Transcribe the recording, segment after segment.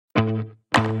Hey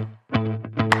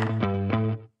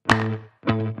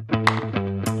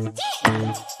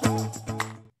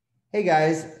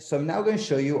guys, so I'm now going to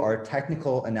show you our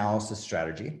technical analysis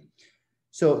strategy.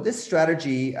 So this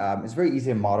strategy is very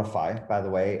easy to modify, by the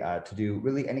way, to do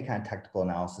really any kind of technical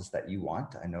analysis that you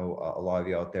want. I know a lot of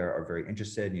you out there are very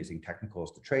interested in using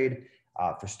technicals to trade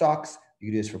for stocks. You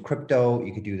can do this for crypto.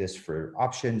 You could do this for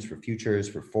options, for futures,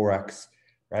 for Forex,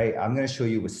 right? I'm going to show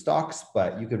you with stocks,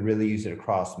 but you could really use it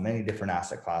across many different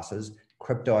asset classes.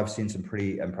 Crypto, I've seen some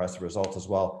pretty impressive results as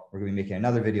well. We're going to be making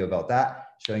another video about that,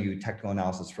 showing you technical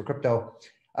analysis for crypto.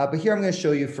 But here I'm going to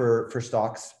show you for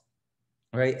stocks,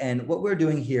 right? And what we're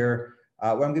doing here,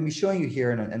 what I'm going to be showing you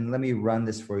here, and let me run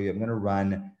this for you. I'm going to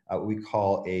run what we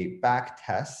call a back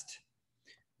test,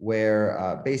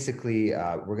 where basically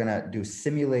we're going to do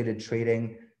simulated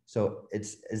trading. So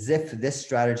it's as if this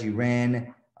strategy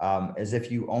ran as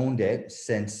if you owned it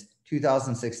since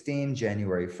 2016,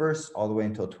 January 1st, all the way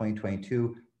until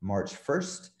 2022, March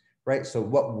 1st, right? So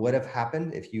what would have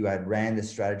happened if you had ran this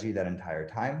strategy that entire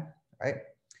time, right?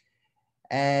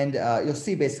 And you'll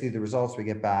see basically the results we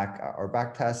get back, our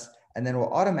back test, and then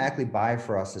we'll automatically buy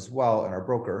for us as well in our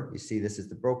broker. You see, this is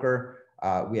the broker.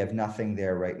 We have nothing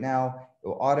there right now. It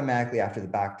will automatically, after the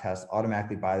back test,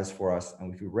 automatically buy this for us.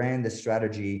 And if we ran this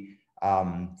strategy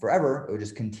forever, it would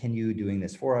just continue doing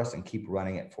this for us and keep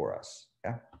running it for us,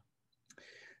 okay?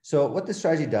 So what this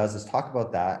strategy does is talk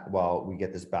about that while we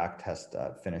get this back test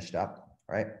finished up,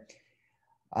 right?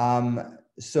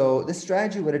 So this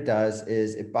strategy, what it does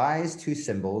is it buys two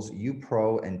symbols,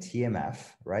 UPRO and TMF,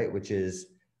 right? Which is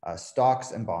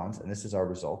stocks and bonds. And this is our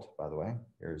result, by the way.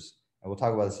 And we'll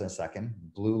talk about this in a second.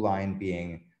 Blue line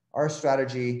being our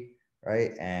strategy,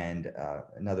 right? And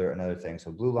another thing.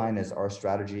 So blue line is our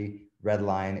strategy. Red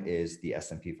line is the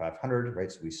S&P 500,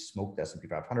 right? So we smoked the S&P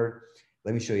 500.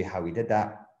 Let me show you how we did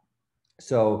that.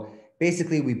 So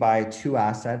basically we buy two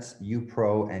assets,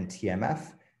 UPRO and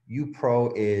TMF.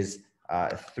 UPRO is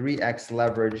 3x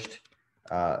leveraged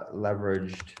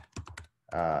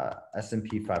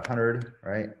S&P 500,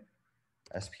 right?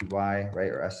 SPY,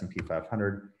 right? Or S&P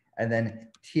 500. And then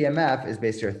TMF is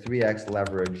basically our 3x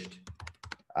leveraged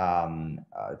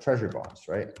treasury bonds,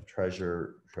 right?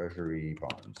 Treasury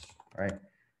bonds, right?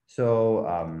 So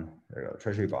there you go,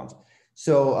 treasury bonds.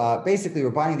 So basically we're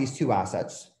buying these two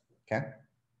assets, okay?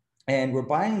 And we're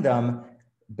buying them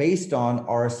based on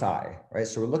RSI, right?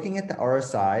 So we're looking at the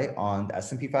RSI on the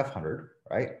S&P 500,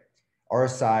 right?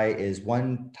 RSI is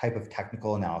one type of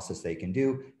technical analysis they can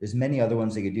do. There's many other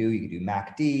ones they could do. You could do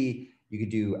MACD, you could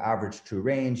do average true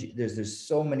range. There's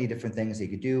so many different things you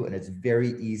could do, and it's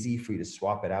very easy for you to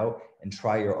swap it out and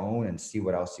try your own and see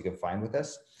what else you can find with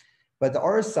this. But the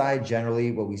RSI,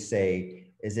 generally what we say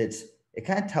is it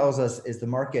kind of tells us, is the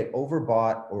market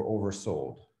overbought or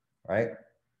oversold, right?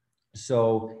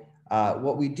 So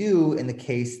what we do in the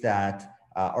case that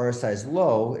RSI is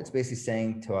low, it's basically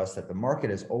saying to us that the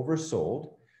market is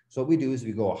oversold. So what we do is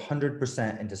we go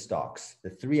 100% into stocks.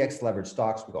 The 3x leveraged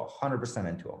stocks, we go 100%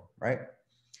 into them, right?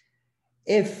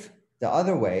 If the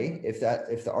other way, if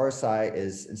the RSI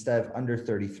is instead of under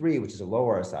 33, which is a low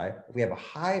RSI, if we have a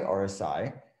high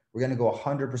RSI, we're going to go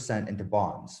 100% into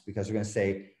bonds, because we're going to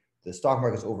say the stock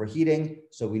market is overheating,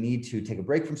 so we need to take a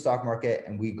break from stock market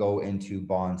and we go into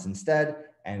bonds instead,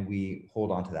 and we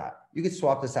hold on to that. You could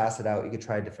swap this asset out. You could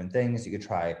try different things. You could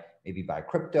try maybe buy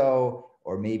crypto,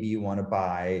 or maybe you want to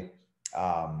buy,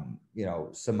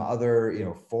 some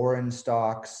other, foreign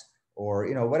stocks, or,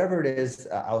 whatever it is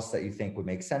else that you think would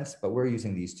make sense. But we're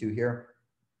using these two here,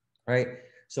 right?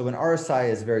 So when RSI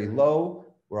is very low,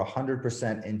 we're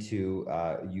 100% into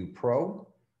UPRO.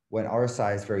 When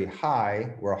RSI is very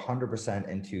high, we're 100%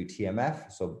 into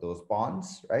TMF, so those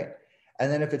bonds, right?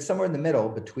 And then if it's somewhere in the middle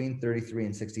between 33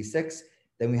 and 66,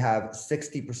 then we have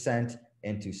 60%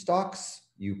 into stocks,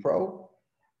 UPRO,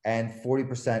 and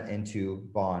 40% into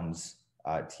bonds,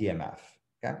 TMF,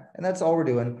 okay? And that's all we're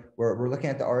doing. We're looking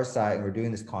at the RSI, and we're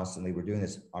doing this constantly. We're doing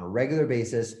this on a regular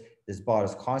basis. This bot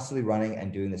is constantly running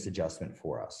and doing this adjustment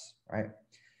for us, right?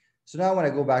 So now when I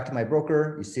go back to my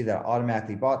broker, you see that I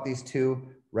automatically bought these two.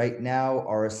 Right now,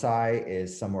 RSI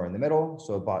is somewhere in the middle,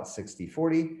 so it bought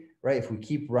 60-40, right? If we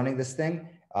keep running this thing,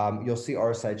 you'll see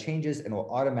RSI changes, and we'll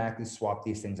automatically swap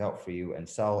these things out for you and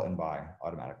sell and buy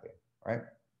automatically, right?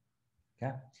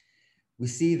 Okay. We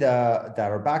see that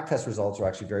our backtest results are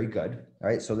actually very good,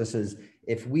 right? So this is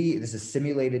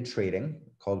simulated trading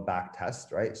called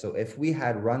backtest, right? So if we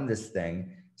had run this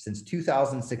thing since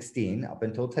 2016 up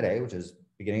until today, which is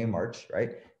beginning of March,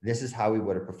 right? This is how we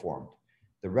would have performed.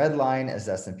 The red line is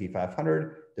S&P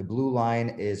 500. The The blue line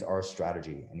is our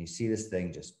strategy. And you see this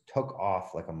thing just took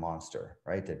off like a monster,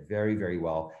 right? Did very, very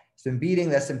well. It's been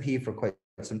beating the S&P for quite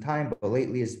some time, but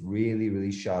lately it's really,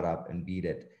 really shot up and beat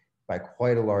it by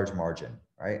quite a large margin,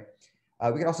 right?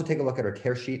 We can also take a look at our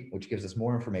tear sheet, which gives us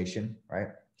more information, right?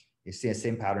 You see the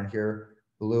same pattern here.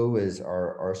 Blue is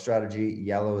our strategy.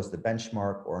 Yellow is the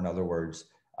benchmark, or in other words,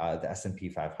 the S&P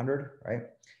 500, right?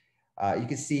 You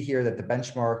can see here that the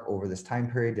benchmark over this time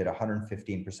period did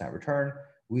 115% return.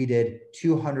 We did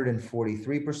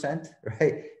 243%,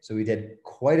 right? So we did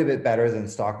quite a bit better than the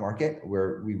stock market,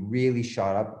 where we really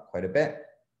shot up quite a bit.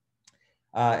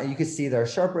 And you can see that our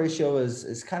Sharpe ratio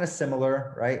is kind of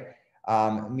similar, right?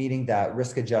 Meaning that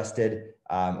risk adjusted,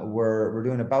 we're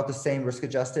doing about the same risk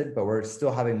adjusted, but we're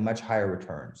still having much higher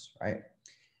returns, right?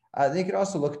 Then you can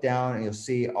also look down and you'll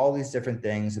see all these different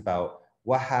things about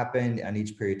what happened on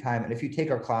each period of time. And if you take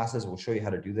our classes, we'll show you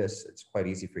how to do this. It's quite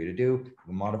easy for you to do. You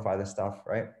can modify this stuff,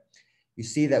 right? You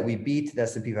see that we beat the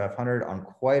S&P 500 on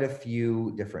quite a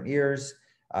few different years.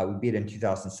 We beat in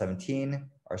 2017,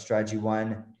 our strategy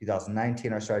won.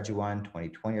 2019, our strategy won.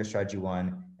 2020, our strategy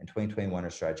won. And 2021, our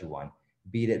strategy won.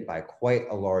 Beat it by quite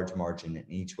a large margin in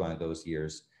each one of those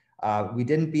years. We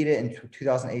didn't beat it in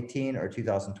 2018 or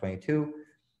 2022,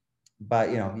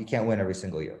 but you can't win every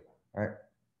single year, right?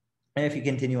 And if you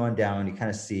continue on down, you kind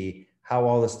of see how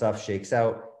all this stuff shakes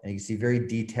out, and you can see very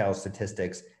detailed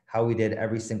statistics, how we did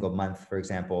every single month. For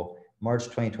example, March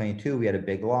 2022, we had a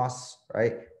big loss,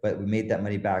 right? But we made that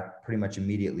money back pretty much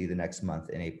immediately the next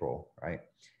month in April, right?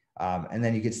 And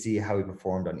then you can see how we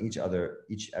performed on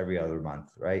every other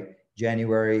month, right?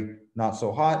 January, not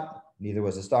so hot, neither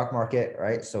was the stock market,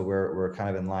 right? So we're kind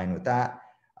of in line with that.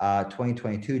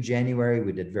 2022, January,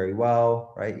 we did very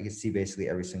well, right? You can see basically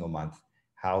every single month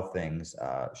how things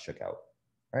shook out,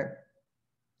 right?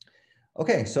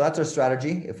 Okay, so that's our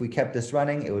strategy. If we kept this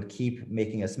running, it would keep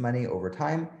making us money over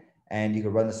time. And you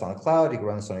can run this on the cloud, you can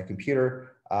run this on your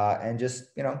computer, and just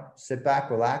sit back,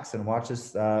 relax, and watch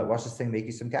this thing make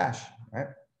you some cash, right?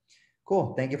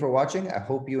 Cool, thank you for watching. I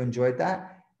hope you enjoyed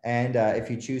that. And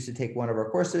if you choose to take one of our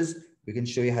courses, we can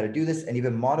show you how to do this and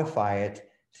even modify it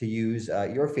to use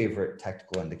your favorite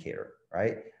technical indicator,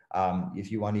 right? If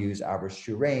you want to use average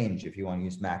true range, if you want to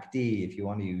use MACD, if you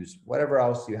want to use whatever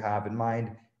else you have in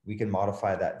mind, we can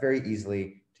modify that very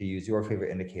easily to use your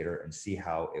favorite indicator and see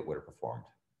how it would have performed.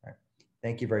 Right?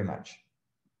 Thank you very much.